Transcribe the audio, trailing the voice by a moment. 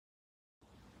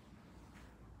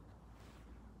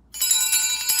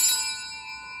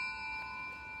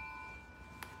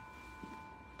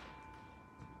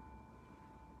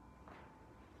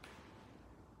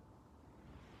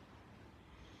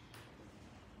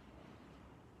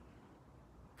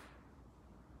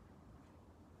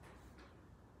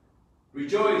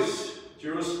Rejoice,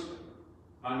 Jerusalem,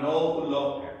 and all who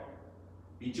love her.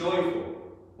 Be joyful,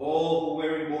 all who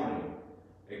weary mourning.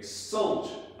 Exult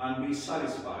and be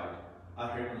satisfied at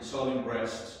her consoling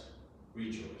breast.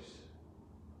 Rejoice.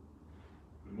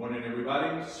 Good morning,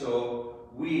 everybody. So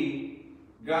we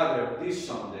gather this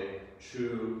Sunday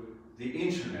through the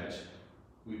internet.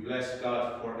 We bless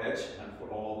God for it and for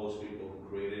all those people who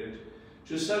created it,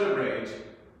 to celebrate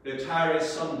Laetare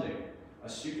Sunday.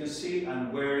 As you can see,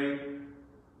 I'm wearing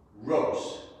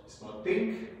rose. It's not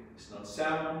pink, it's not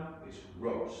salmon, it's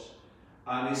rose.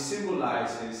 And it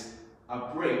symbolizes a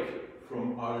break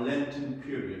from our Lenten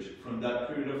period, from that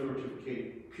period of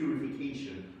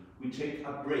purification. We take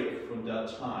a break from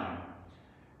that time.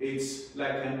 It's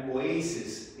like an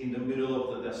oasis in the middle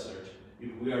of the desert if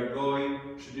we are going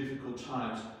through difficult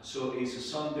times. So it's a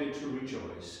Sunday to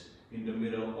rejoice in the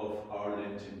middle of our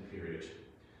Lenten period.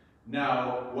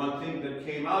 Now, one thing that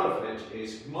came out of it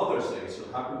is Mother's Day. So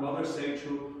happy Mother's Day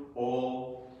to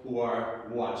all who are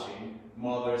watching.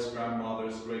 Mothers,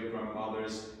 grandmothers,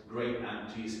 great-grandmothers,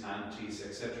 great-aunties, aunties,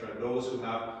 etc. Those who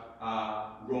have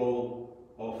a role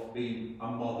of being a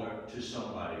mother to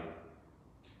somebody.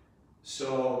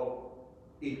 So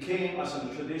it came as a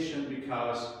tradition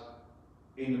because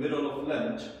in the middle of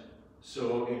Lent,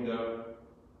 so in the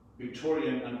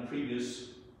Victorian and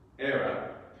previous era,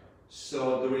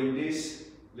 so during this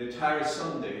Laetare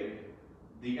Sunday,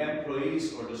 the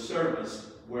employees or the servants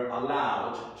were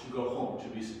allowed to go home to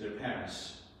visit their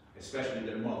parents, especially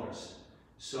their mothers.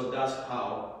 So that's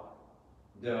how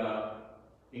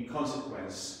in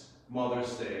consequence,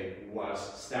 Mother's Day was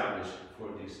established for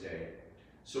this day.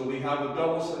 So we have a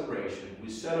double celebration. We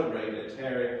celebrate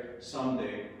Laetare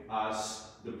Sunday as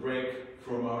the break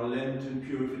from our Lenten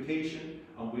purification,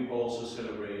 and we also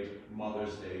celebrate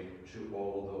Mother's Day to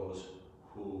all those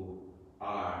who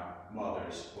are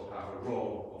mothers or have a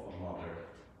role of a mother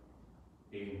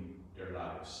in their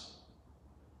lives.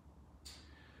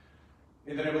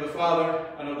 In the name of the Father,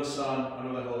 and of the Son, and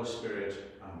of the Holy Spirit.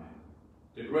 Amen.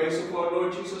 The grace of our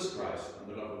Lord Jesus Christ,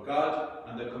 and the love of God,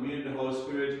 and the communion of the Holy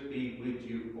Spirit be with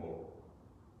you all.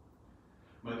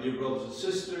 My dear brothers and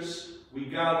sisters, we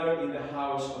gather in the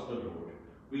house of the Lord.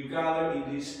 We gather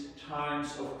in these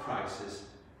times of crisis,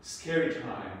 scary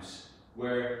times,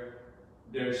 where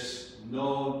there's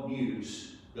no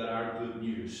news that are good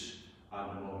news at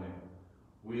the moment.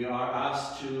 We are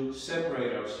asked to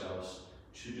separate ourselves,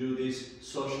 to do this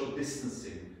social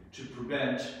distancing, to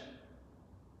prevent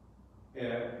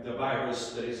the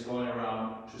virus that is going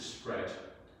around to spread.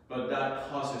 But that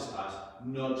causes us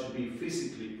not to be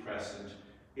physically present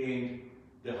in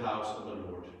the house of the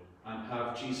Lord and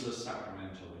have Jesus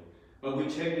sacramentally. But we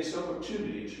take this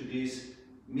opportunity through these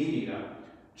media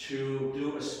to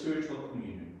do a spiritual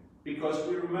communion, because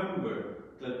we remember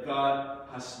that God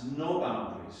has no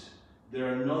boundaries. There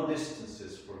are no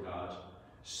distances for God.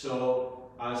 So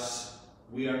as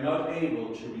we are not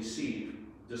able to receive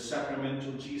the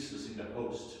sacramental Jesus in the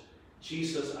host,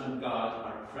 Jesus and God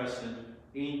are present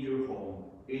in your home,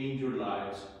 in your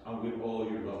lives, and with all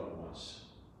your loved ones.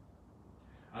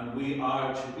 And we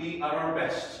are to be at our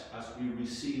best as we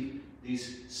receive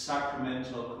this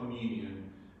sacramental communion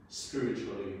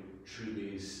spiritually through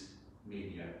these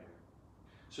media.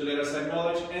 So let us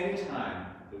acknowledge any time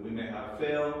that we may have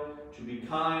failed to be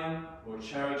kind or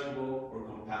charitable or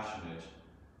compassionate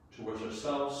towards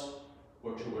ourselves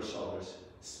or towards others,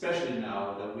 especially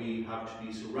now that we have to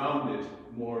be surrounded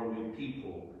more with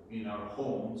people in our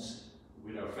homes,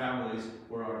 with our families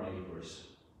or our neighbors.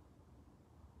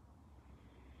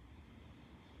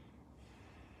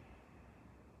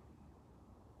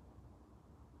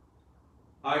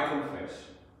 I confess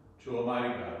to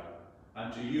Almighty God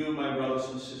and to you, my brothers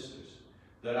and sisters,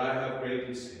 that I have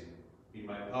greatly sinned in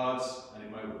my thoughts and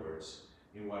in my words,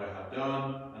 in what I have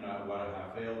done and what I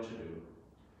have failed to do.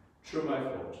 Through my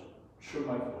fault,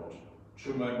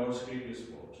 through my most grievous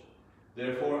fault.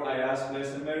 Therefore I ask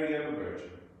Blessed Mary, ever Virgin,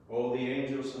 all the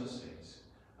angels and saints,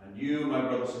 and you, my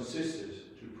brothers and sisters,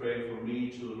 to pray for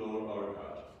me to the Lord our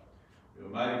God. May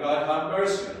Almighty God have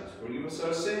mercy on us, forgive us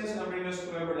our sins, and bring us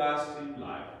to everlasting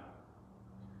life.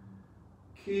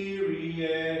 Kyrie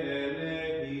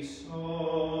eleison,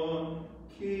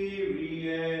 Kyrie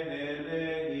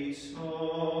eleison,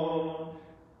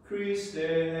 Christe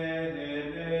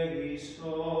eleison,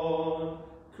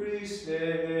 Christe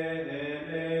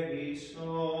eleison,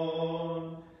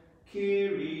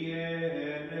 Kyrie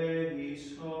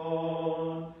eleison,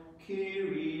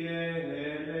 Kyrie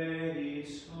eleison.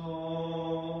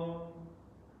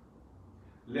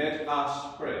 Let us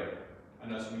pray,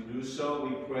 and as we do so,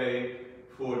 we pray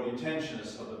for the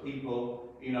intentions of the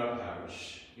people in our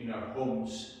parish, in our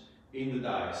homes, in the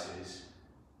diocese,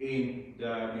 in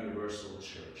the universal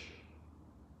church.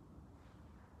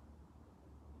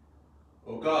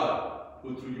 O God,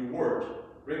 who through your word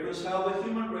reconcile the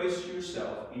human race to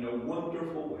yourself in a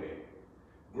wonderful way,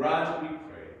 grant, we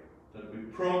pray, that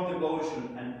with prompt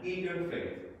devotion and eager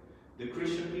faith, the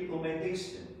Christian people may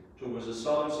hasten towards the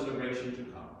solemn celebration to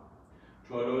come.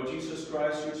 Through our Lord Jesus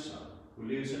Christ, your Son, who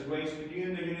lives and reigns with you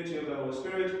in the unity of the Holy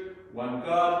Spirit, one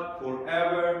God,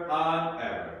 forever and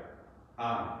ever.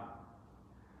 Amen.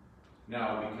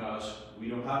 Now, because we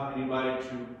don't have anybody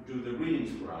to do the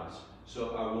readings for us,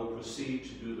 so I will proceed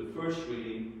to do the first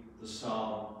reading, the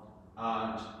Psalm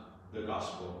and the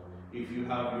Gospel. If you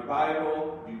have your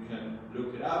Bible, you can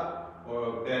look it up,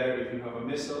 or better, if you have a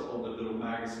missal or the little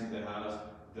magazine that has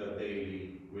the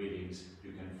daily readings,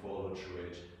 you can follow through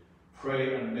it.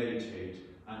 Pray and meditate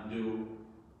and do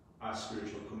a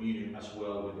spiritual communion as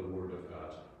well with the Word of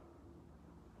God.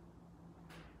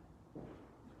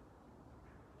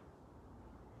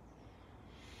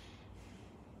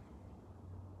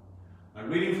 A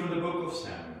reading from the book of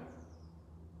Samuel.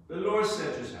 The Lord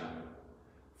said to Samuel,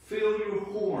 "Fill your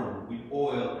horn with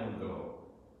oil and go.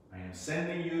 I am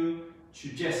sending you to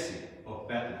Jesse of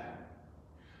Bethlehem.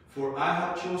 For I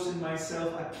have chosen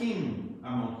myself a king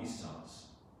among his sons."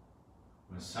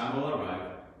 When Samuel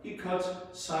arrived, he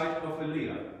caught sight of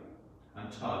Eliab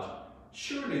and thought,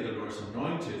 "Surely the Lord's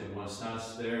anointed one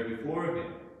stands there before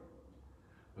him."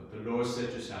 But the Lord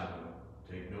said to Samuel,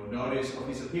 "Take no notice of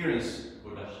his appearance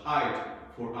or the height,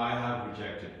 for I have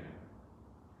rejected him.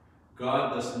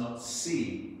 God does not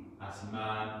see as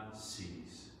man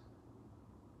sees.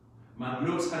 Man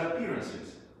looks at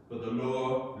appearances, but the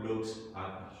Lord looks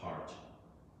at the heart."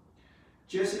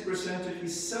 Jesse presented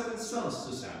his 7 sons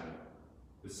to Samuel.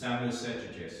 But Samuel said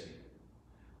to Jesse,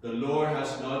 "The Lord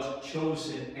has not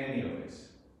chosen any of us."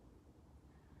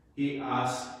 He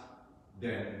asked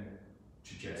then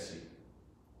to Jesse,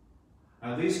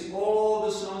 "Are these all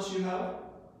the sons you have?"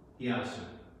 He answered,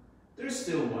 "There's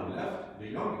still one left, the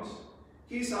youngest.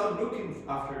 He's out looking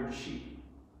after the sheep."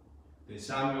 Then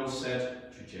Samuel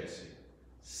said to Jesse,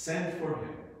 "Send for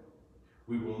him.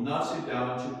 We will not sit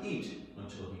down to eat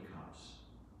until he comes."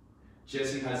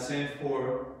 Jesse had sent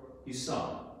for his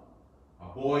son, a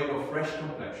boy of fresh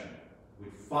complexion,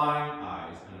 with fine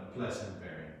eyes and a pleasant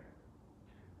bearing.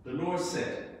 The Lord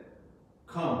said,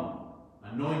 "Come,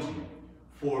 anoint him,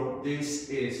 for this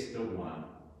is the one."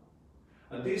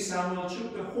 At this Samuel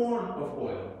took the horn of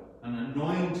oil and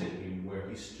anointed him where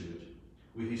he stood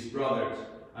with his brothers,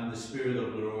 and the Spirit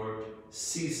of the Lord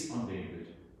seized on David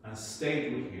and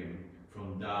stayed with him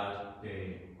from that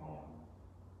day on.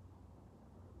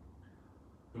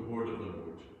 The word of the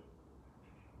Lord.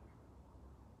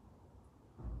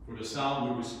 For the psalm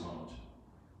we respond,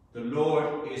 "The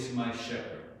Lord is my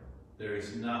shepherd, there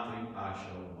is nothing I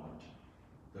shall want.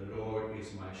 The Lord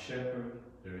is my shepherd,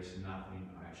 there is nothing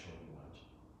I shall want.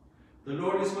 The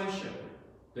Lord is my shepherd,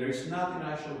 there is nothing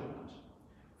I shall want.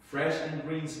 Fresh and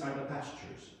green are the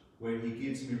pastures, where he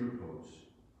gives me repose.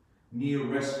 Near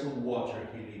restful water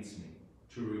he leads me,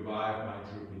 to revive my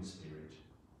drooping spirit.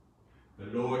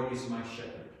 The Lord is my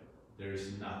shepherd, there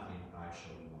is nothing I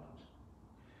shall want.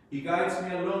 He guides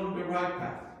me along the right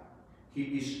path. He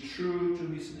is true to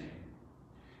his name.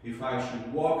 If I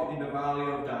should walk in the valley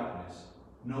of darkness,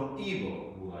 no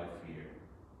evil will I fear.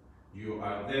 You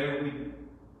are there with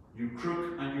your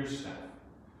crook and your staff.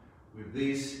 With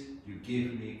this you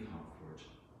give me comfort.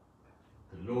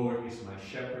 The Lord is my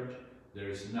shepherd, there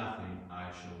is nothing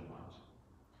I shall want.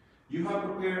 You have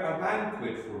prepared a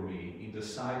banquet for me in the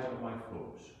sight of my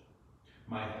foes.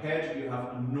 My head you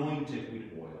have anointed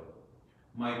with oil.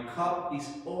 My cup is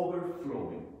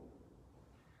overflowing.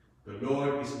 The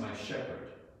Lord is my shepherd,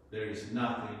 there is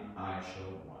nothing I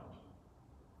shall want.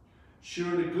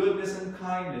 Surely goodness and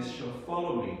kindness shall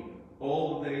follow me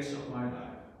all the days of my life.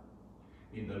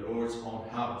 In the Lord's own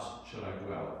house shall I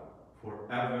dwell,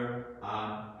 forever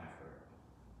and ever.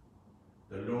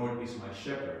 The Lord is my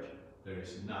shepherd, there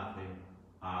is nothing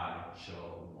I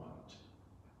shall want.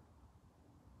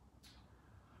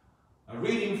 A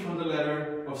reading from the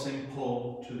letter of St.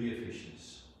 Paul to the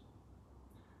Ephesians.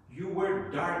 You were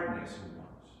darkness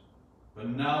once, but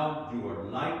now you are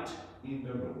light in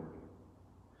the Lord.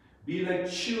 Be like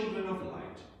children of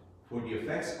light, for the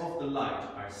effects of the light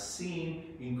are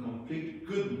seen in complete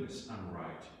goodness and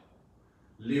right,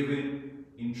 living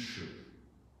in truth.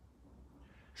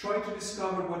 Try to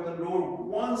discover what the Lord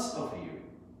wants of you,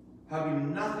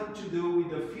 having nothing to do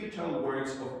with the futile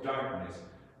works of darkness,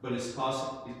 but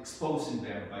exposing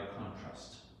them by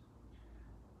contrast.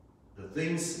 The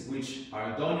things which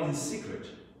are done in secret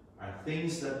are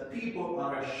things that people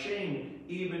are ashamed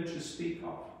even to speak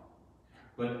of.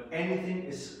 But anything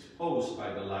exposed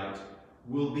by the light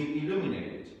will be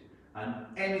illuminated, and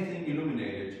anything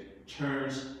illuminated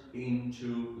turns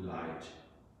into light.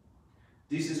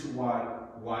 This is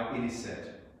why it is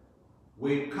said,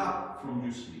 "Wake up from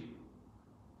your sleep,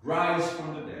 rise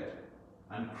from the dead,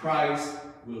 and Christ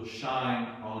will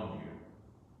shine on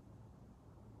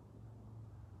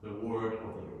you." The word of the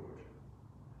Lord.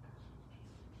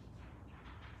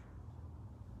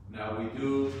 Now we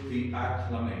do the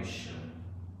acclamation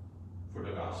for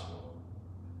the gospel.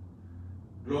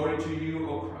 Glory to you,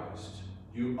 O Christ.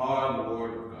 You are the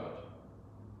word of God.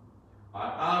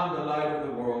 I am the light of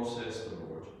the world, says the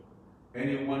Lord.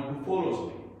 Anyone who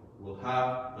follows me will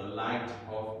have the light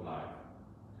of life.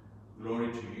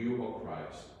 Glory to you, O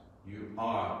Christ. You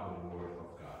are the word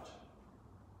of God.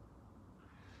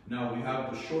 Now we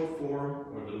have the short form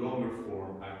or the longer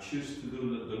form. I choose to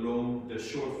do the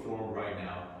short form right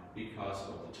now because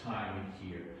of the time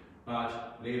here.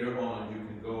 But later on you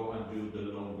can go and do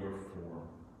the longer form.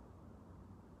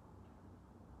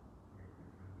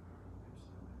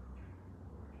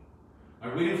 A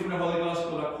reading from the Holy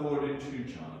Gospel according to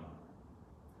John.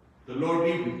 The Lord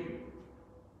be with you.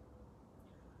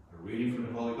 A reading from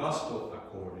the Holy Gospel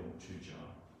according to John.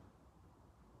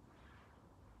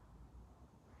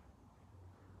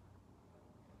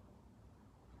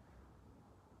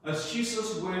 As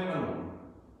Jesus went along,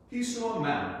 he saw a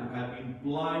man who had been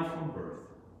blind from birth.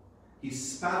 He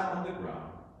spat on the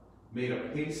ground, made a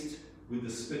paste with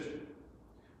the spittle,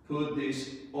 put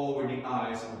this over the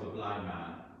eyes of the blind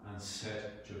man, and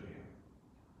said to him,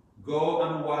 "Go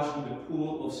and wash in the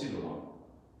pool of Siloam,"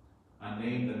 a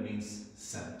name that means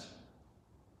sent.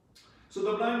 So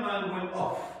the blind man went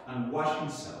off and washed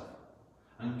himself,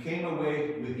 and came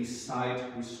away with his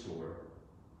sight restored.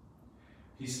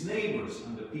 His neighbors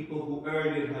and the people who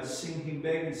earlier had seen him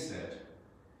begging said,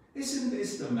 "Isn't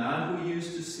this the man who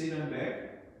used to sit and beg?"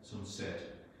 Some said,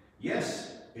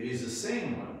 "Yes, it is the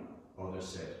same one." Others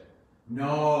said,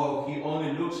 "No, he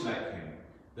only looks like him."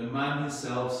 The man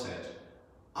himself said,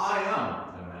 "I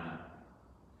am the man."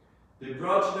 They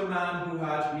brought the man who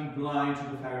had been blind to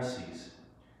the Pharisees.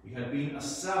 It had been a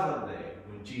Sabbath day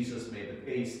when Jesus made the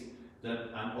paste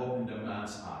and opened the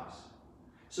man's eyes.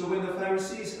 So when the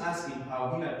Pharisees asked him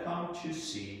how he had come to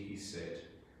see, he said,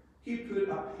 "He put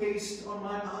a paste on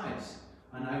my eyes,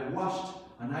 and I washed,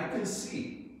 and I can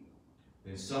see."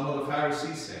 Then some of the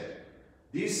Pharisees said,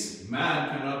 "This man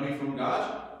cannot be from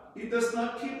God. He does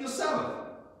not keep the Sabbath."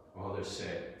 Others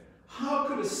said, "How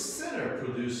could a sinner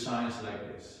produce signs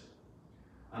like this?"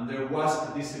 And there was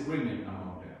a disagreement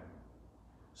among them.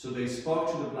 So they spoke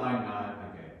to the blind man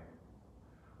again.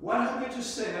 "What have you to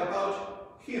say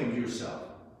about him yourself,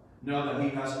 now that he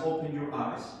has opened your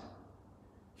eyes?"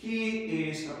 "He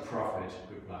is a prophet,"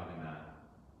 replied the man.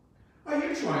 "Are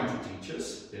you trying to teach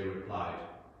us?" they replied.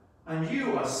 "And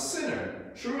you a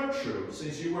sinner, true and true,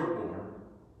 since you were born."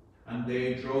 And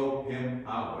they drove him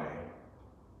away.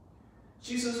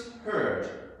 Jesus heard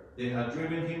they had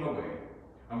driven him away,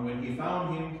 and when he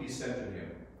found him, he said to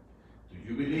him, "Do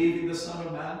you believe in the Son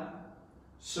of Man?"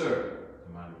 "Sir,"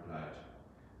 the man replied,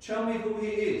 "tell me who he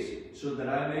is, so that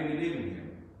I may believe in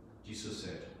him." Jesus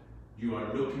said, "You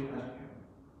are looking at him.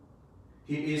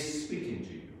 He is speaking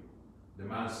to you." The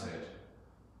man said,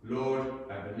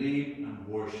 "Lord, I believe and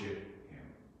worship him."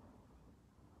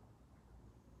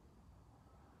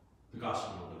 The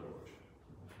Gospel of the Lord.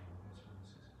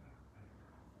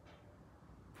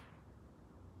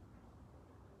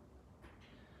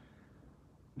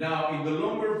 Now, in the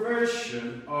longer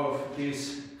version of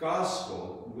this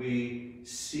Gospel, we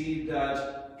see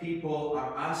that people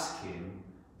are asking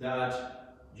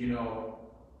that,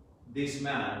 this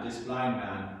man, this blind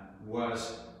man,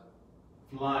 was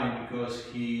blind because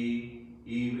he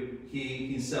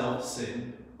himself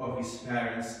sinned, or his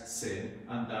parents sinned,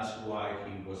 and that's why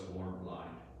he was born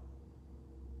blind.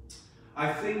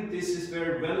 I think this is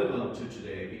very relevant to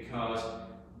today because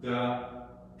the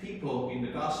people in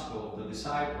the Gospel, the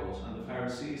disciples and the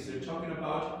Pharisees, they're talking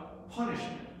about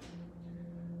punishment.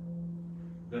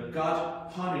 That God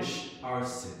punished our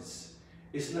sins.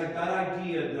 It's like that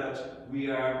idea that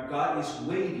God is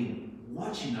waiting,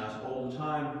 watching us all the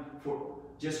time,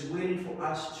 just waiting for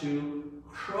us to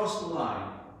cross the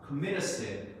line, commit a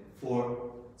sin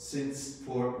for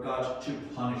God to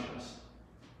punish us.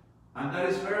 And that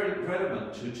is very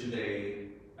relevant to today's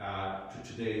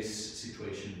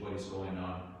situation, what is going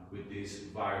on with this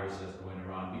virus that's going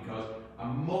around, because a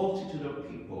multitude of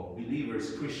people,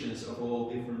 believers, Christians of all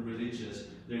different religions,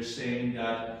 they're saying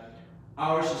that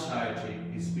our society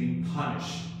is being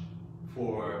punished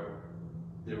for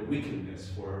their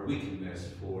wickedness, for our wickedness,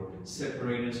 for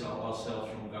separating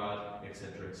ourselves from God,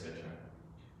 etc., etc.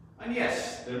 And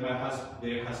yes, there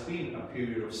has been a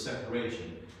period of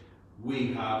separation.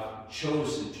 We have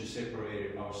chosen to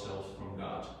separate ourselves from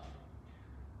God.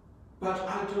 But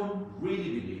I don't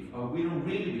really believe, or we don't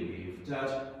really believe,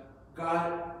 that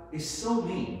God is so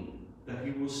mean that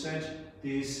he will send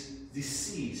this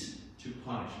disease to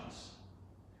punish us.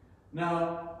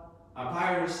 Now, a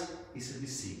virus is a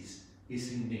disease,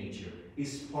 it's in nature,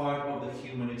 it's part of the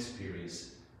human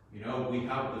experience. You know, we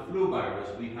have the flu virus,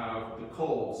 we have the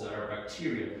colds that are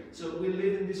bacteria. So we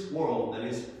live in this world that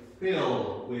is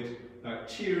filled with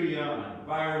bacteria and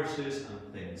viruses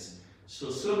and things. So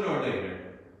sooner or later,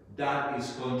 that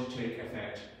is going to take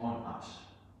effect on us.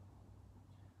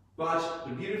 But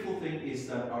the beautiful thing is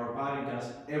that our body does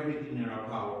everything in our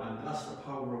power, and that's the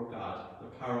power of God, the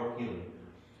power of healing.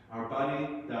 Our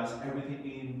body does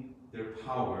everything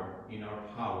in our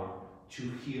power to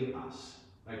heal us.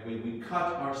 Like when we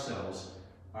cut ourselves,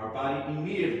 our body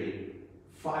immediately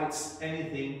fights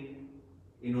anything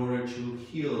in order to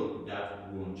heal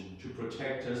that wound, to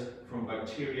protect us from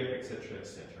bacteria, etc.,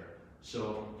 etc.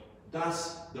 So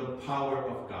that's the power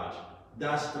of God.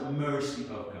 That's the mercy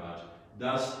of God.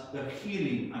 That's the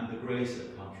healing and the grace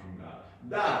that comes from God.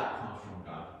 That comes from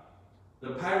God. The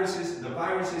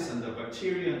viruses and the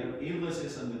bacteria and the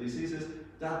illnesses and the diseases,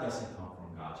 that doesn't come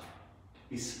from God.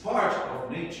 It's part of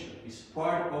nature. It's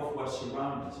part of what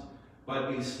surrounds us.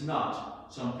 But it's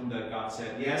not something that God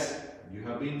said, yes, you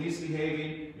have been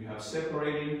misbehaving, you have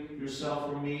separated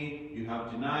yourself from me, you have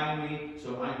denied me,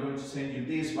 so I'm going to send you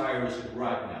this virus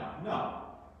right now. No.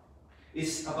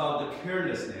 It's about the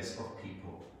carelessness of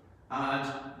people.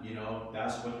 And, you know,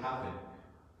 that's what happened.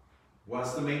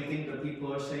 What's the main thing that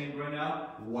people are saying right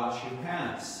now? Wash your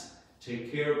hands.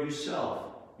 Take care of yourself.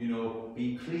 You know,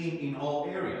 be clean in all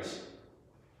areas.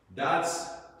 That's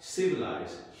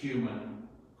civilized human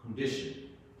condition.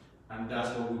 And that's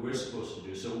what we were supposed to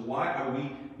do. So why are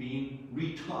we being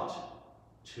retaught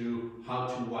to how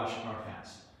to wash our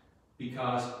hands?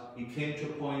 Because it came to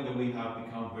a point that we have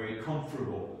become very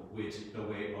comfortable with the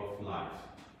way of life.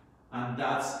 And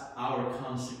that's our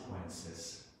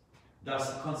consequences. That's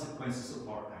the consequences of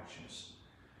our actions.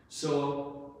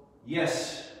 So,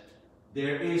 yes,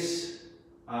 there is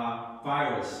a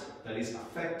virus that is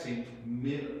affecting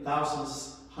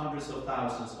thousands, hundreds of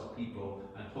thousands of people,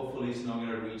 and hopefully it's not going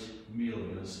to reach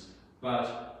millions.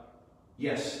 But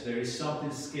yes, there is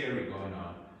something scary going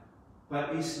on.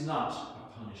 But it's not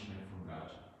a punishment from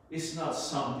God. It's not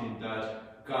something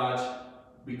that God,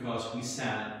 because we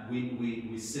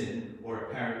sin,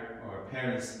 or our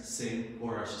parents sin,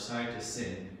 or our society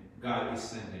sin, God is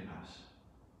sending us.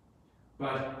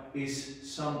 But it's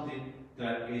something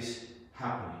that is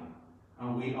happening,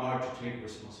 and we are to take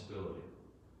responsibility.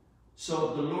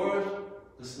 So the Lord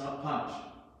does not punish,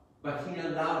 but he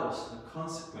allows the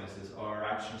consequences of our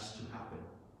actions to happen.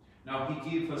 Now he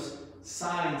gives us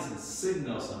signs and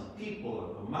signals and people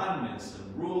and commandments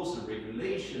and rules and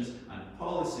regulations and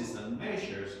policies and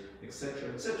measures,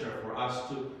 etc., for us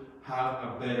to have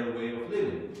a better way of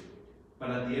living. But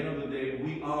at the end of the day,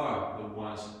 we are the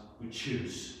ones who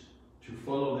choose to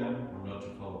follow them or not to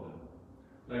follow them.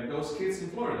 Like those kids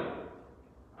in Florida.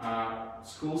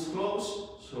 School's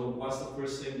closed, so what's the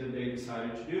first thing that they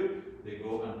decided to do? They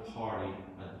go and party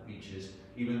at the beaches,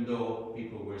 even though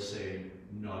people were saying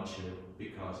not to,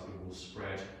 because it will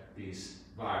spread this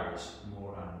virus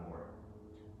more and more.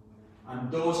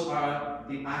 And those are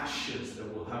the actions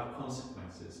that will have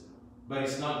consequences. But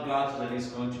it's not God that is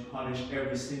going to punish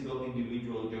every single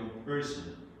individual young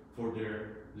person for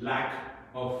their lack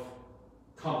of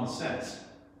common sense,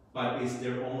 but it's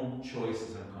their own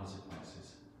choices and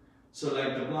consequences. So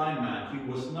like the blind man, he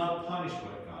was not punished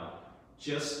by God,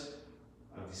 just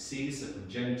a disease, a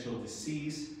congenital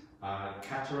disease,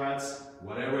 cataracts,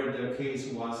 whatever the case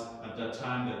was at that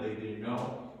time that they didn't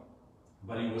know.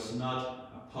 But it was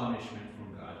not a punishment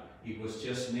from God. It was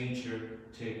just nature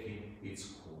taking its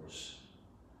course.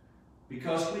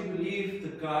 Because we believe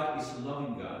that God is a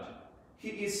loving God. He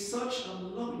is such a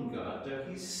loving God that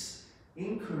he's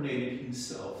incarnated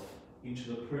himself into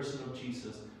the person of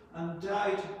Jesus and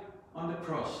died on the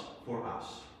cross for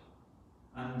us.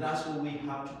 And that's what we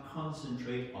have to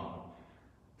concentrate on.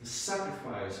 The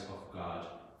sacrifice of God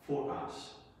for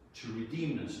us, to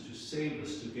redeem us, to save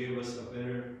us, to give us a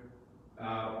better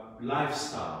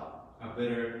lifestyle, a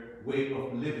better way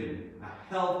of living,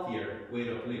 a healthier way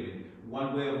of living,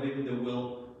 one way of living that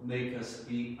will make us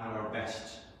be at our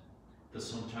best, that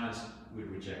sometimes we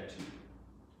reject.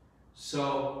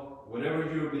 So,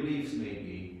 whatever your beliefs may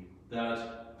be,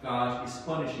 that God is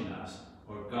punishing us,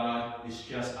 or God is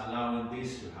just allowing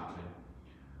this to happen.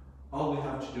 All we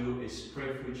have to do is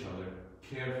pray for each other,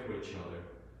 care for each other,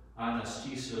 and as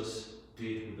Jesus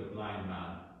did with the blind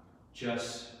man,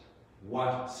 just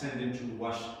send him to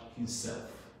wash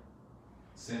himself.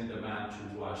 Send the man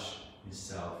to wash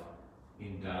himself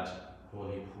in that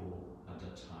holy pool at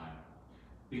that time.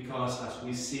 Because as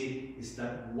we see, it's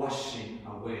that washing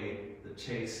away that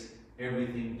takes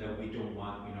everything that we don't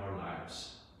want in our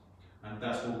lives. And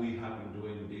that's what we have been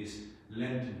doing this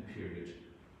Lenten period,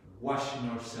 washing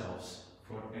ourselves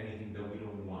for anything that we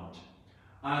don't want.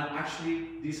 And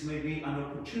actually, this may be an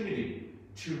opportunity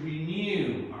to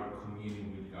renew our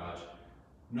communion with God,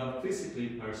 not physically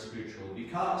but spiritual,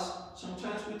 because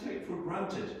sometimes we take for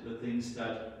granted the things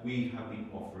that we have been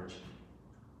offered.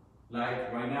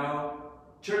 Like right now,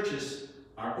 churches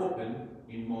are open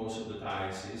in most of the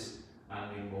dioceses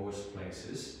and in most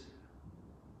places,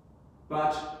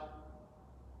 but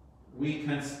we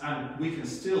can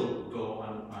still go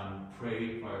and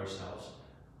pray by ourselves,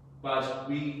 but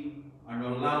we are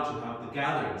not allowed to have the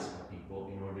gatherings of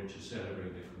people in order to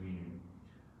celebrate the communion.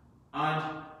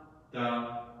 And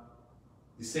the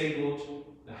disabled,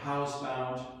 the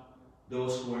housebound,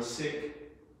 those who are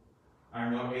sick are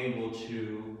not able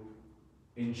to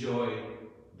enjoy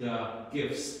the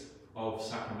gifts of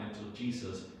sacramental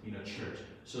Jesus in a church.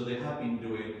 So they have been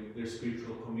doing their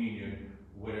spiritual communion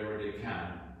wherever they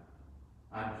can.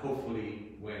 And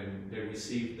hopefully when they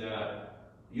receive the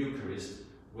Eucharist,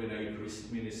 when a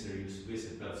Eucharistic minister used to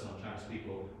visit, but sometimes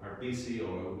people are busy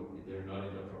or they're not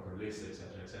in the proper list, etc.,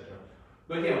 etc.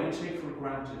 But yeah, we take for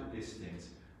granted these things.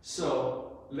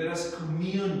 So let us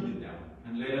commune with them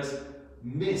and let us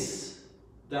miss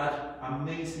that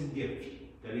amazing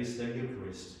gift that is the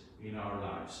Eucharist in our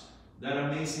lives. That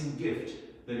amazing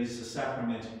gift that is the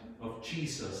sacrament of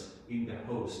Jesus in the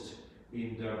host,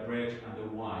 in the bread and the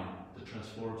wine that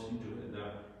transforms into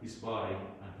his body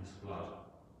and his blood.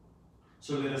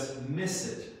 So let us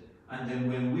miss it, and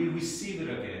then when we receive it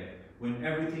again, when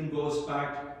everything goes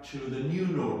back to the new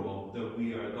normal that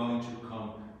we are going to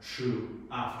come through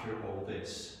after all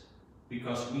this,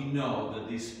 because we know that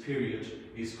this period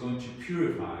is going to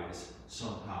purify us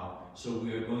somehow, so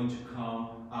we are going to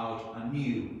come out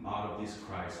anew out of this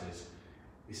crisis.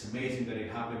 It's amazing that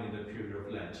it happened in the period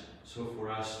of Lent, so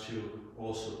for us to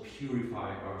also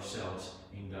purify ourselves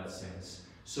in that sense.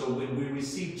 So when we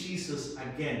receive Jesus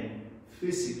again,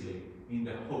 physically in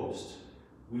the host,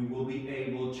 we will be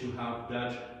able to have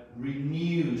that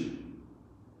renewed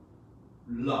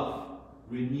love,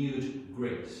 renewed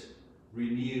grace,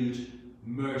 renewed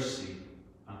mercy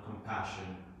and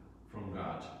compassion from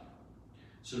God.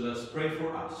 So let's pray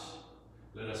for us.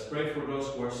 Let us pray for those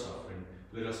who are suffering.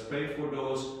 Let us pray for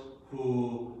those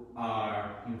who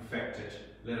are infected.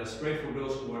 Let us pray for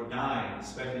those who are dying,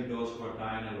 especially those who are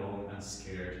dying alone and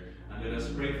scared. And let us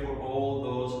pray for all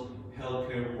those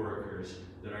healthcare workers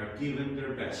that are giving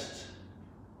their best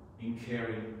in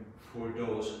caring for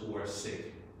those who are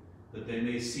sick, that they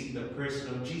may see the person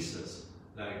of Jesus,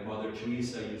 like Mother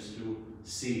Teresa used to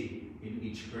see in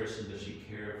each person that she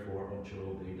cared for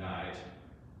until they died.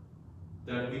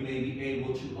 That we may be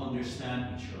able to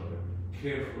understand each other,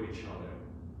 care for each other,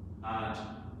 and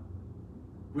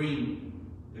bring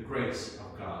the grace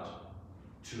of God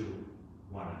to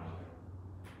one another.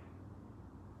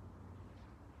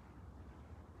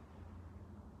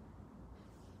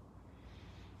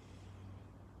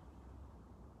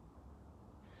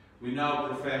 We now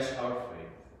profess our faith.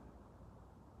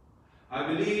 I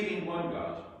believe in one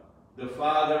God, the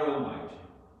Father Almighty,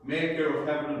 maker of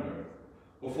heaven and earth,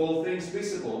 of all things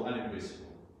visible and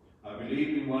invisible. I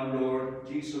believe in one Lord,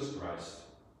 Jesus Christ,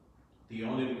 the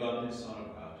only begotten Son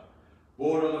of God,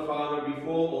 born of the Father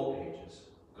before all ages,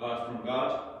 God from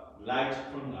God, light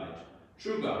from light,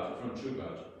 true God from true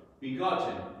God,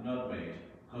 begotten, not made,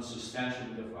 consubstantial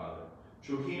with the Father.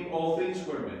 Through him all things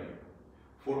were made.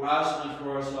 For us and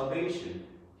for our salvation,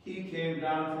 he came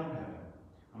down from heaven,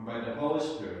 and by the Holy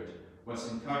Spirit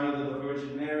was incarnate of the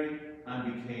Virgin Mary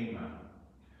and became man.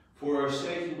 For our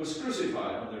sake he was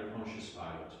crucified under Pontius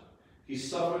Pilate. He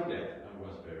suffered death and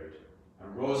was buried,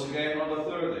 and rose again on the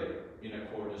third day in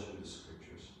accordance with the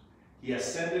Scriptures. He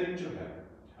ascended into heaven,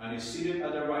 and is seated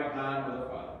at the right hand of the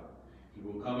Father. He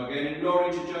will come again in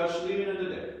glory to judge living and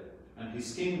the dead, and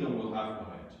his kingdom will have no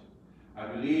end. I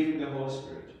believe in the Holy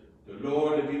Spirit, the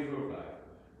Lord and giver of life,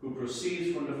 who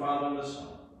proceeds from the Father and the Son,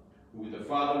 who with the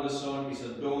Father and the Son is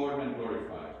adored and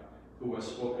glorified, who has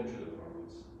spoken to the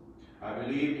prophets. I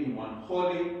believe in one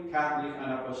holy, Catholic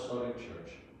and Apostolic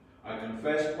Church. I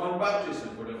confess one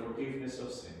baptism for the forgiveness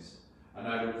of sins, and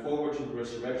I look forward to the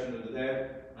resurrection of the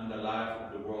dead and the life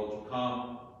of the world to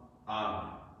come. Amen.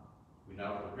 We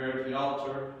now prepare the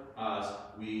altar as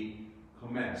we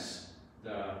commence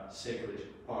the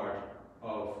sacred part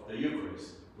of the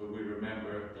Eucharist, where we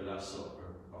remember the Last Supper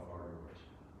of our Lord.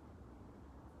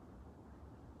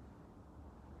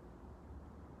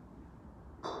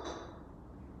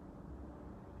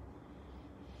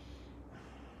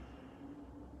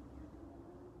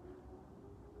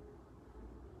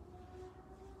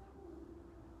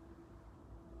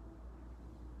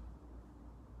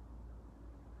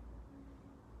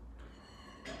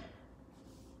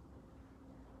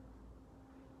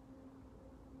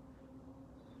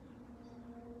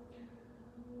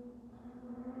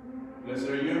 Blessed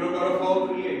are you, Lord God of all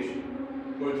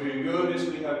creation, for through your goodness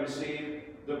we have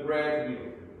received the bread we offer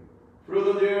you. Fruit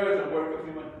of the earth and work of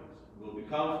human hands will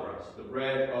become for us the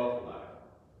bread of life.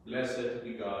 Blessed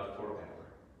be God forever.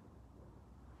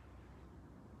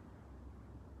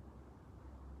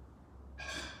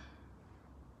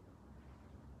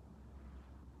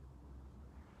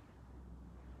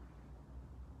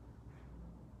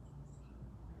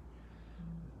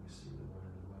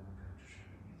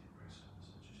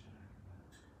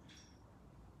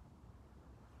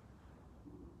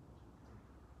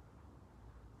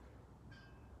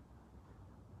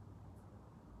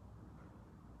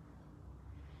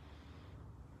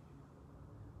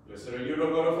 Blessed are you,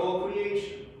 Lord God of all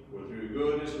creation, for through your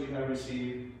goodness we have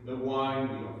received the wine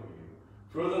we offer you.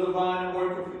 Fruit of the vine and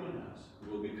work of human hands,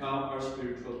 who will become our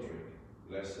spiritual drink.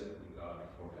 Blessed be God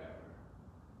forever.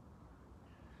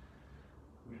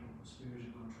 With humble spirit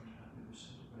and contrite hand, we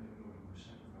present by your Lord, and we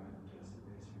sacrifice and death the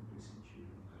days we please in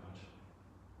you, God.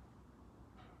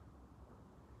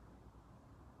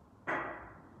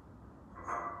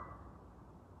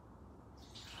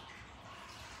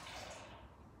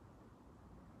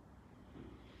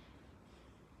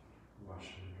 Wash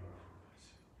me in your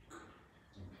fullness,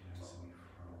 and cleanse me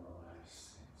from all my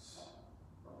sins.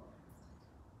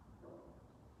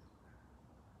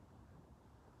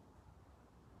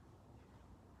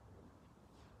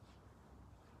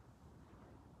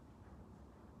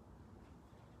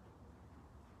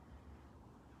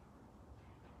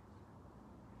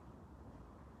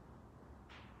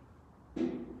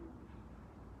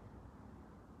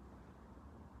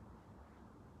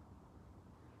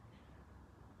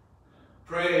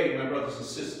 Pray, my brothers and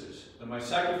sisters, that my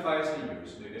sacrifice and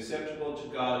yours may be acceptable to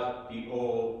God, the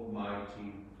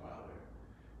Almighty Father.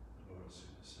 Lord, send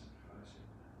the sacrifice in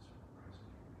the hands of Christ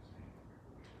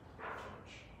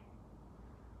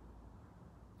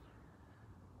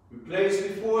in his name. We place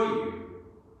before you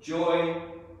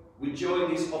with joy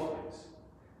these offerings,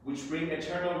 which bring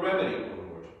eternal remedy, O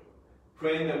Lord,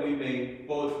 praying that we may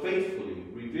both faithfully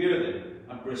revere them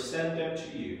and present them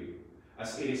to you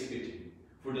as it is fitting,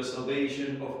 for the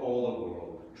salvation of all the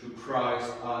world, through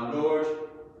Christ our Lord.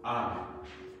 Amen.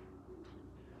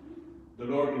 The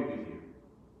Lord be with you,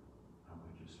 and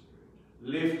with your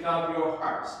spirit. Lift up your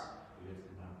hearts, lift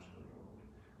them up to the Lord.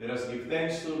 Let us give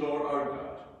thanks to the Lord our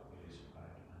God. It is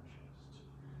right and just.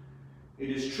 It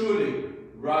is truly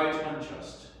right and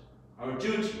just, our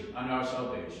duty and our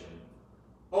salvation,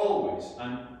 always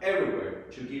and everywhere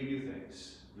to give you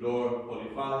thanks, Lord, Holy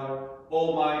Father,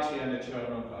 Almighty and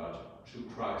eternal God, through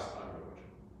Christ our Lord.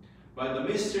 By the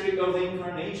mystery of the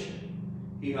Incarnation,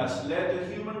 he has led the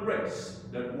human race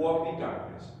that walked in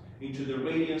darkness into the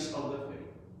radiance of the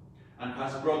faith, and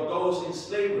has brought those in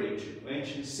slavery to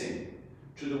ancient sin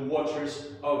to the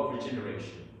waters of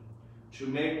regeneration, to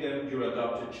make them your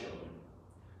adopted children.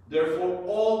 Therefore,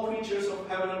 all creatures of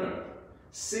heaven and earth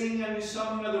sing and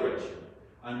resounding adoration,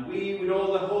 and we, with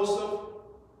all the host of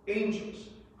angels,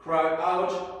 cry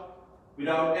out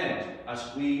without end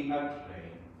as we acclaim.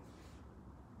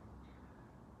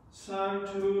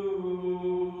 Sanctus,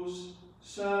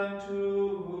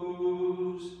 Sanctus,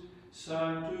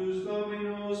 Sanctus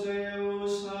Dominus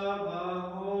Deus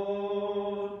Sabaoth,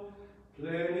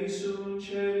 plenis sunt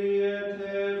celi et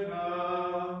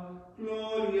terra,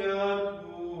 gloria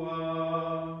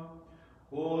tua.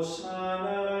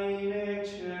 Hosanna in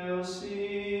excelsis,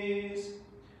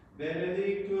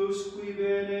 benedictus qui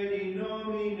venit in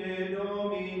nomine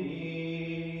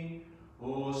Domini,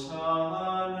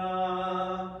 Hosanna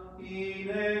in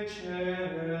excelsis.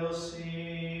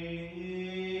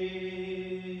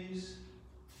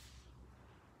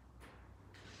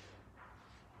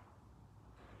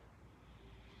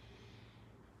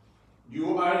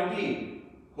 You are indeed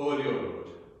holy, O Lord,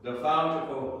 the fount of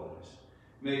all holiness.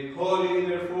 Make holy,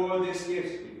 therefore, these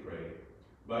gifts, we pray,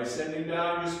 by sending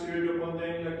down your Spirit upon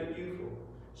them like a dewfall,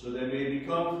 so they may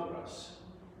become for us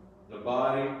the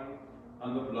body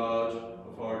and the blood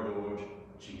of our Lord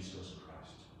Jesus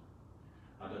Christ.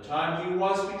 At the time he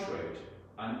was betrayed,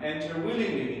 and enter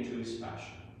willingly into his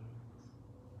passion.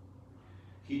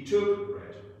 He took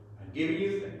bread, and giving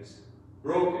you thanks,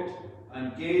 broke it,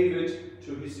 and gave it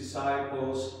to his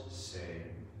disciples,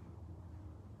 saying,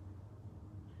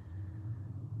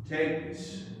 "Take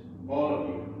this, all of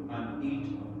you, and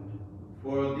eat of it,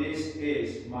 for this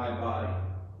is my body,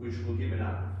 which will be given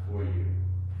up for you."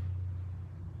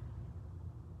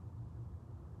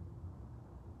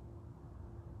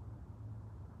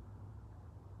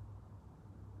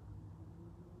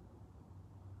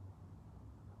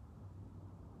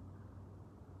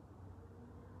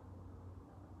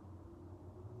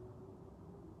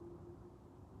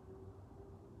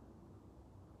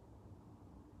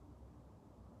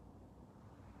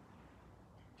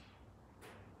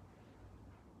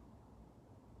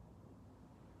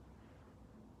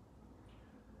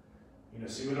 In a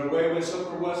similar way, when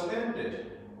supper was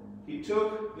ended, he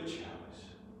took the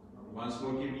chalice, and once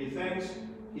more giving you thanks,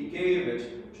 he gave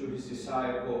it to his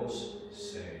disciples,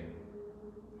 saying,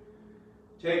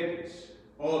 "Take this,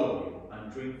 all of you,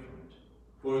 and drink from it,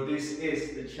 for this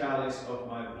is the chalice of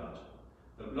my blood,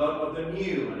 the blood of the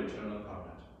new and eternal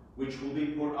covenant, which will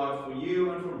be poured out for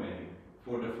you and for many,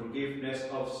 for the forgiveness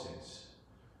of sins.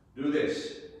 Do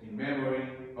this in memory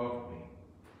of me."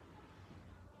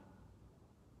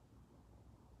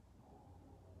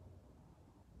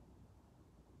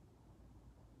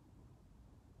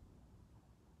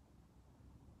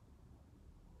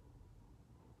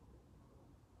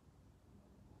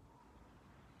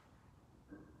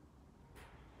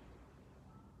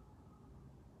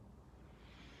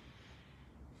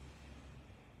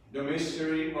 The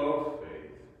mystery of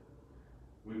faith.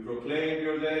 We proclaim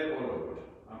your death, O Lord,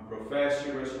 and profess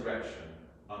your resurrection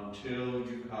until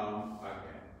you come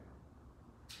again.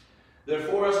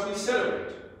 Therefore, as we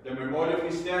celebrate the memorial of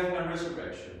his death and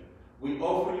resurrection, we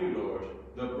offer you, Lord,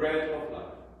 the bread of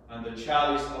life and the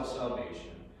chalice of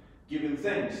salvation, giving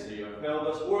thanks that you have held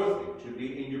us worthy to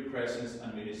be in your presence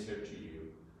and minister to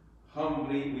you.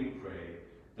 Humbly we pray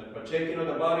that partaking of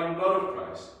the body and blood of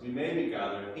Christ, we may be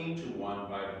gathered into one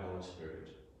by the Holy Spirit.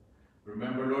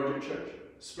 Remember, Lord, your church,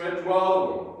 spread throughout the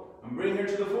world, and bring her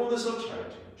to the fullness of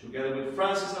charity, together with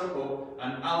Francis our Pope,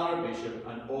 and Alan our Bishop,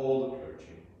 and all the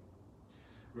clergy.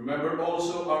 Remember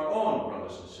also our own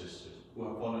brothers and sisters, who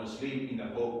have fallen asleep in the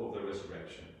hope of the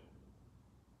resurrection.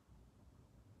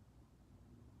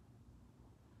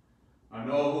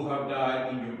 And all who have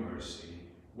died in your mercy,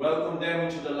 welcome them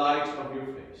into the light of your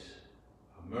face.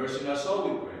 Mercy on us all,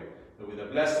 we pray, that with the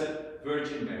Blessed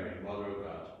Virgin Mary, Mother of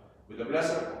God, with the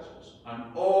blessed apostles,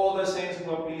 and all the saints who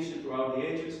have pleased you throughout the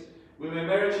ages, we may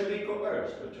merit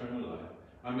co-heirs to eternal life,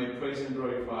 and may praise and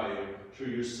glorify you through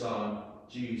your Son,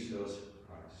 Jesus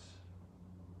Christ.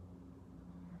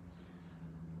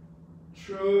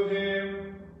 Through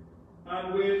him,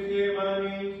 and with him, and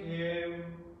in him,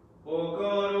 O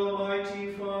God,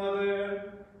 Almighty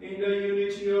Father, in the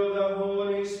unity of the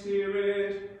Holy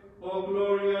Spirit, all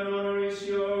glory and honor is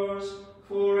yours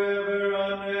forever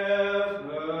and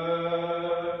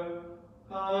ever.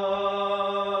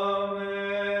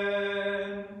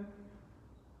 Amen.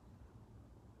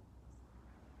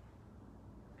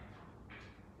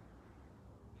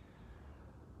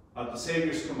 At the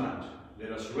Saviour's command,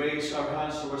 let us raise our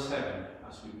hands towards heaven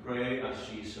as we pray as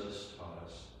Jesus taught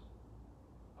us.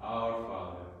 Our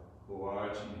Father, who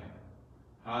art in heaven,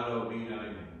 hallowed be thy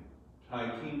name. Thy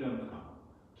kingdom come.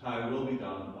 Thy will be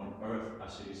done on earth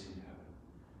as it is in heaven.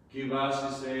 Give us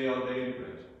this day our daily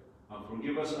bread, and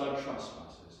forgive us our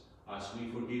trespasses, as we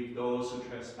forgive those who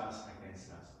trespass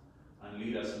against us. And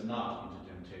lead us not into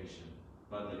temptation,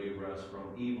 but deliver us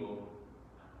from evil.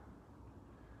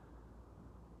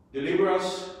 Deliver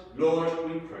us, Lord,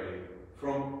 we pray,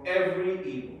 from every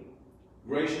evil.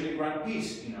 Graciously grant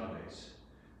peace in our days,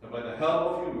 that by the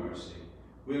help of your mercy,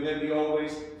 we may be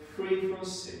always free from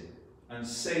sin, and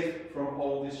safe from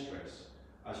all distress,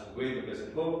 as we wait the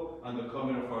blessed hope and the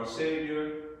coming of our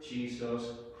Saviour, Jesus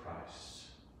Christ.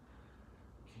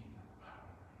 Kingdom,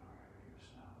 power, and glory, is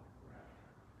now and forever.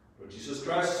 Lord Jesus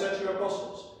Christ said to your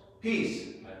apostles,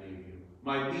 "Peace I leave you,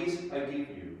 my peace I give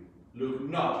you. Look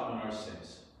not on our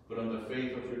sins, but on the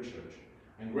faith of your church,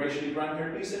 and graciously grant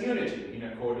her peace and unity in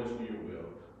accordance with your will,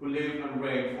 who live and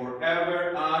reign forever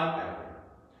and ever.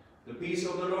 The peace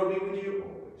of the Lord be with you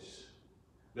always.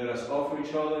 Let us offer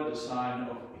each other the sign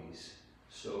of peace.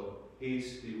 So,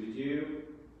 peace be with you,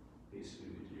 peace be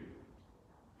with you.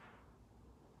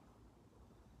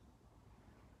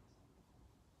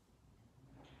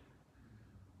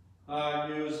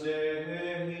 Agnus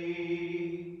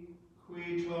Dei,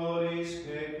 qui tollis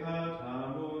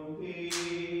peccata mundi,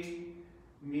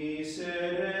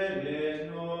 miserere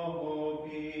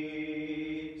nobis.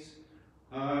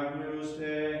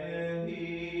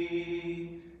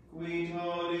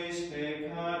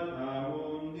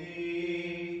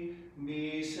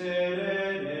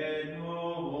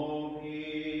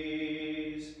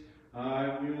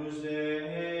 Agnus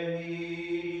Dei,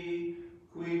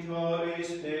 qui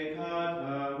tollis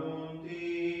peccata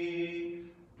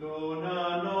mundi,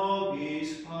 dona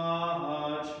nobis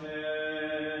pacem.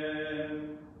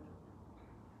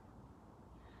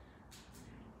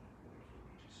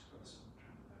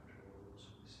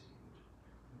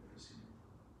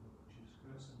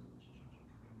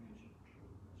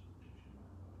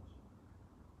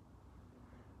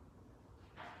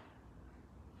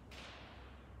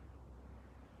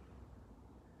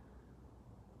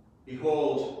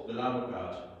 Behold the Lamb of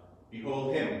God.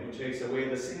 Behold him who takes away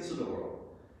the sins of the world.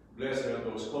 Blessed are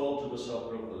those called to the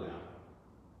supper of the Lamb.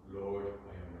 Lord,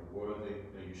 I am not worthy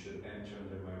that you should enter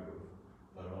under my roof,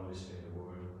 but only say the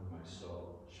word, and my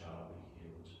soul shall be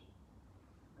healed.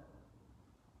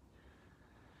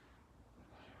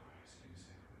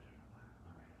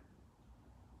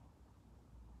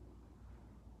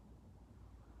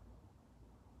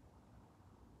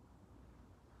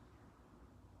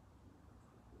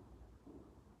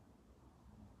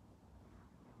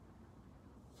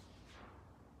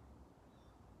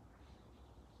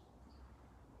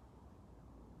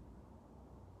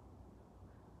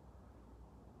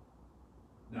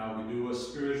 Now we do a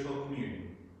spiritual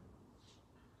communion.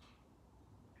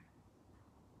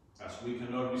 As we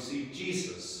cannot receive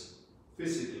Jesus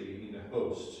physically in the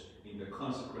host, in the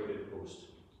consecrated host,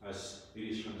 as it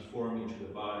is transformed into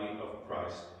the body of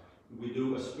Christ, we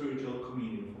do a spiritual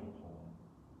communion from home.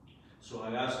 So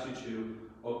I ask you to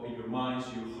open your minds,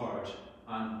 your heart,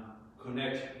 and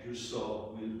connect your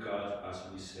soul with God as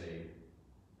we say,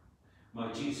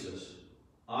 my Jesus,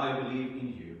 I believe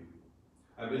in you.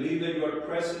 I believe that you are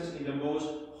present in the most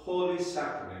holy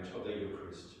sacrament of the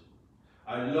Eucharist.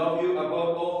 I love you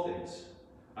above all things,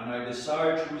 and I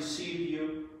desire to receive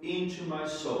you into my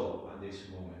soul at this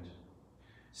moment.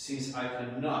 Since I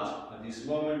cannot at this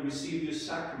moment receive you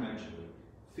sacramentally,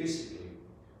 physically,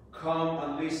 come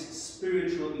at least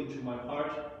spiritually into my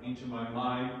heart, into my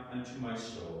mind, and to my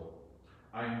soul.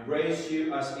 I embrace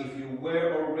you as if you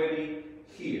were already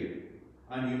here,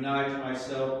 and unite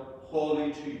myself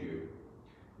wholly to you.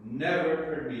 Never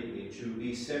permit me to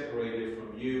be separated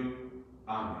from you.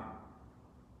 Amen.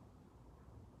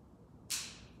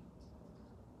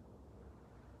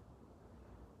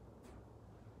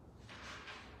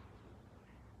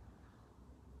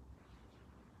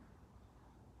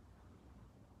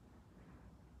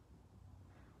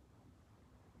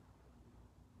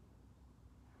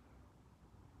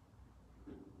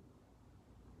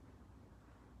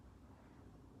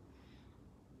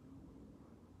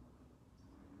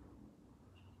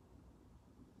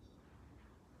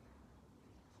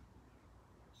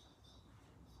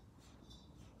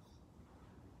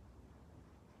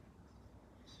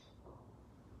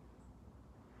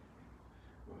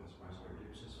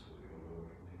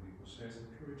 Says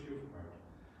the purity of heart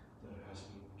that has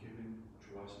been given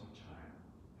to us in time,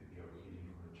 may be our healing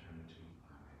for eternity.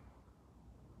 Amen.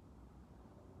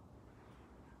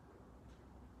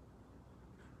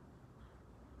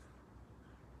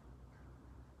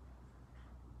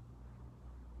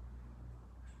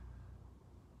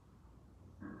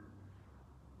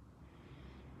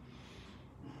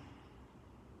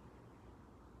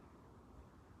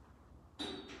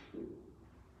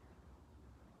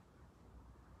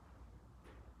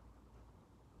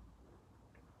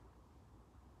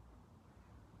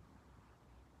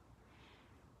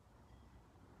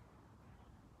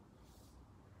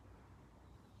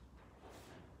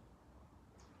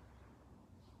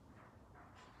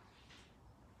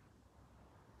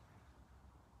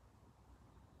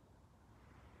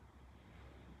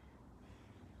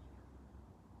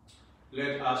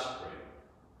 Let us pray.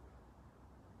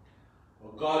 O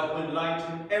God, who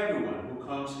enlighten everyone who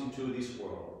comes into this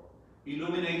world,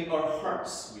 illuminate our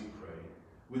hearts, we pray,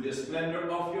 with the splendor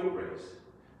of your grace,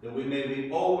 that we may be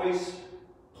always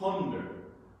ponder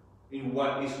in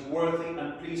what is worthy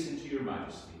and pleasing to your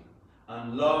majesty,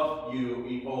 and love you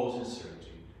in all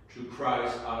sincerity. Through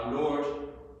Christ our Lord.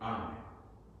 Amen.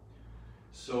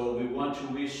 So we want to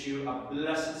wish you a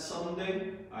blessed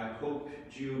Sunday. I hope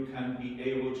you can be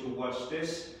able to watch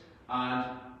this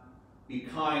and be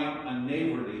kind and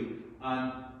neighborly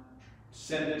and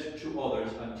send it to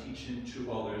others and teach it to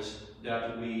others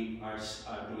that we are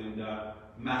doing the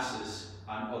masses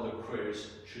and other prayers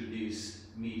through this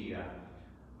media.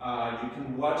 You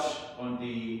can watch on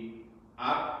the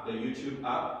app, the YouTube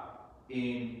app,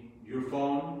 in your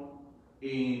phone,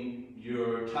 in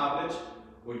your tablet,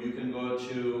 or you can go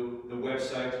to the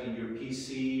website in your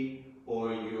PC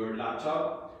or your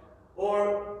laptop.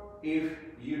 Or if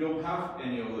you don't have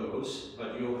any of those,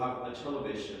 but you have a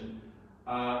television,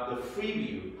 the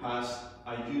Freeview has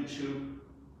a YouTube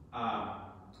app.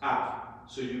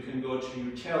 So you can go to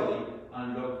your telly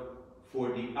and look for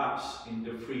the apps in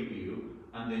the free view,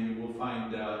 and then you will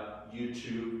find the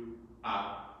YouTube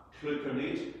app. Click on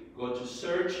it, go to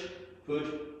search,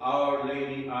 put Our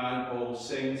Lady and All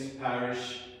Saints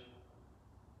Parish,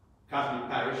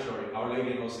 Catholic Parish, sorry, Our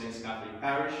Lady and All Saints Catholic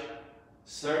Parish,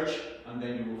 search, and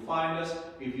then you will find us.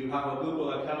 If you have a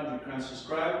Google account, you can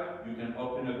subscribe. You can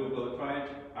open a Google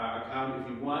account if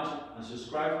you want and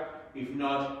subscribe. If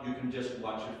not, you can just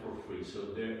watch it for free, so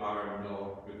there are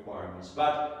no requirements.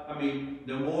 But, I mean,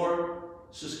 the more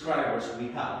subscribers we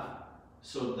have,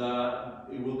 so that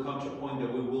it will come to a point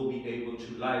that we will be able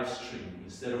to live stream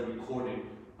instead of recording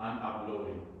and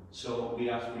uploading. So we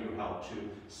ask for your help to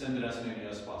send it as many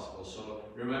as possible. So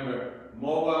remember,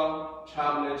 mobile,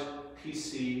 tablet,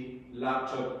 PC,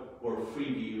 laptop, or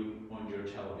free view on your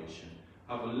television.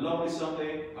 Have a lovely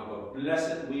Sunday, have a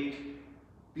blessed week,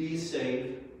 be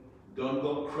safe, don't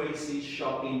go crazy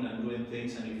shopping and doing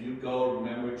things, and if you go,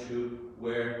 remember to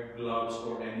wear gloves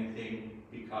or anything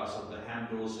because of the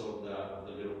handles of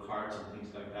the little carts and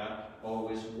things like that.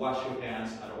 Always wash your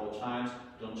hands at all times,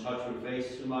 don't touch your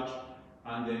face too much,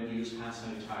 and then use hand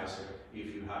sanitizer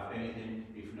if you have anything,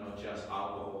 if not just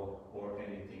alcohol or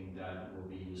anything that will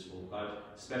be useful.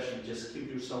 But especially just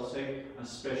keep yourself safe, and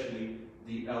especially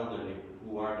the elderly,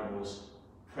 who are the most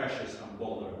precious and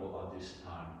vulnerable at this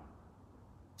time.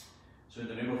 So in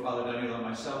the name of Father Daniel and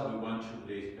myself, we want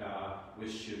to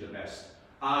wish you the best.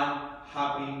 And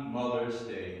happy Mother's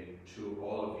Day to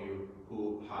all of you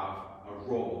who have a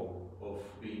role of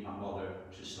being a mother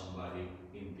to somebody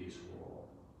in this world.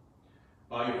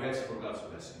 Bow your heads for God's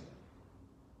blessing.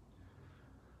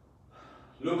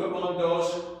 Look upon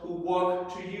those who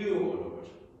walk to you, O Lord,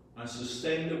 and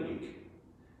sustain the weak.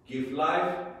 Give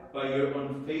life by your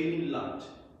unfailing light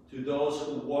to those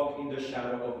who walk in the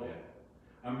shadow of death,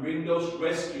 and bring those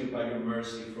rescued by your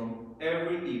mercy from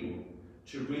every evil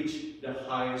to reach the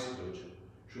highest good.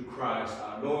 Through Christ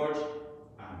our Lord.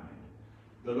 Amen.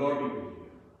 The Lord be with you.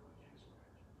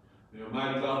 May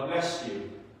Almighty God bless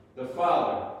you, the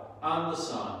Father, and the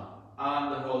Son,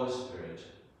 and the Holy Spirit.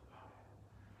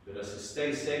 Let us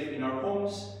stay safe in our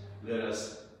homes. Let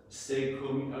us stay in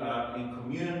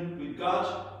communion with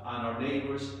God and our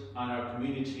neighbors and our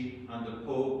community and the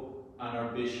Pope and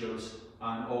our bishops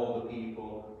and all the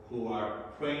people who are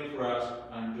praying for us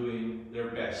and doing their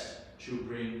best to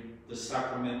bring the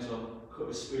sacramental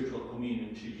spiritual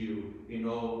communion to you in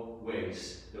all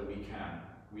ways that we can.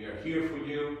 We are here for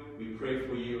you, we pray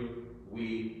for you,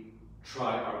 we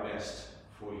try our best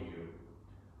for you.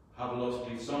 Have a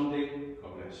lovely Sunday.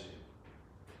 God bless you.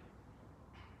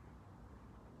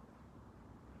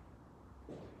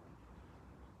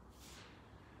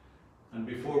 And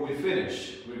before we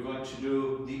finish, we're going to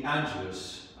do the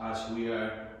Angelus as we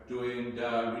are doing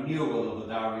the renewal of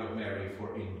the Dowry of Mary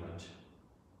for England.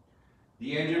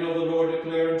 The angel of the Lord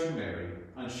declared unto Mary,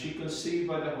 and she conceived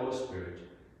by the Holy Spirit,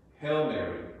 Hail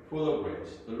Mary, full of grace,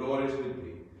 the Lord is with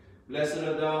thee. Blessed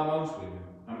art thou amongst women,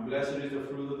 and blessed is the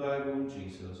fruit of thy womb,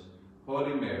 Jesus.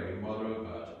 Holy Mary, Mother of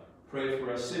God, pray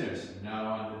for us sinners,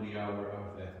 now and in the hour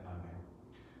of death. Amen.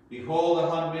 Behold the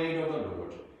handmaid of the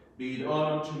Lord, be it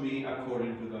done unto me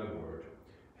according to thy word.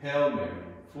 Hail Mary,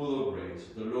 full of grace,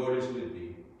 the Lord is with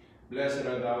thee. Blessed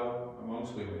art thou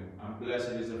amongst women, and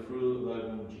blessed is the fruit of thy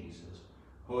womb, Jesus.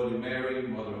 Holy Mary,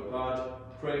 Mother of God,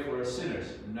 pray for us sinners,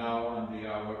 now and the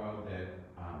hour of death.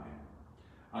 Amen.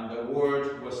 And the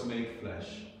Word was made flesh,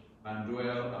 and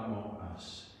dwelt among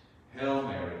us. Hail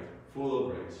Mary, full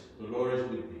of grace, the Lord is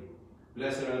with thee.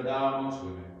 Blessed art thou amongst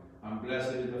women, and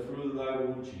blessed is the fruit of thy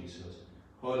womb, Jesus.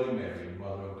 Holy Mary,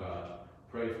 Mother of God,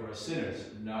 pray for us sinners,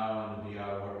 now and in the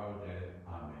hour of death.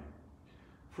 Amen.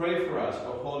 Pray for us,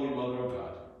 O Holy Mother of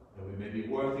God, that we may be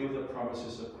worthy of the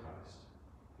promises of Christ.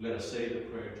 Let us say the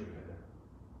prayer together.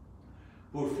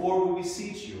 Put forward, we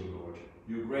beseech you, Lord,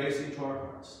 your grace into our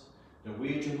hearts, that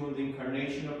we, to whom the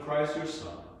incarnation of Christ your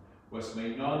Son was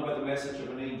made known by the message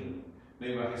of an angel,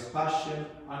 may by his passion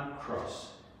and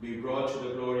cross be brought to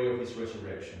the glory of his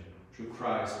resurrection. Through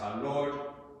Christ our Lord.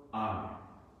 Amen.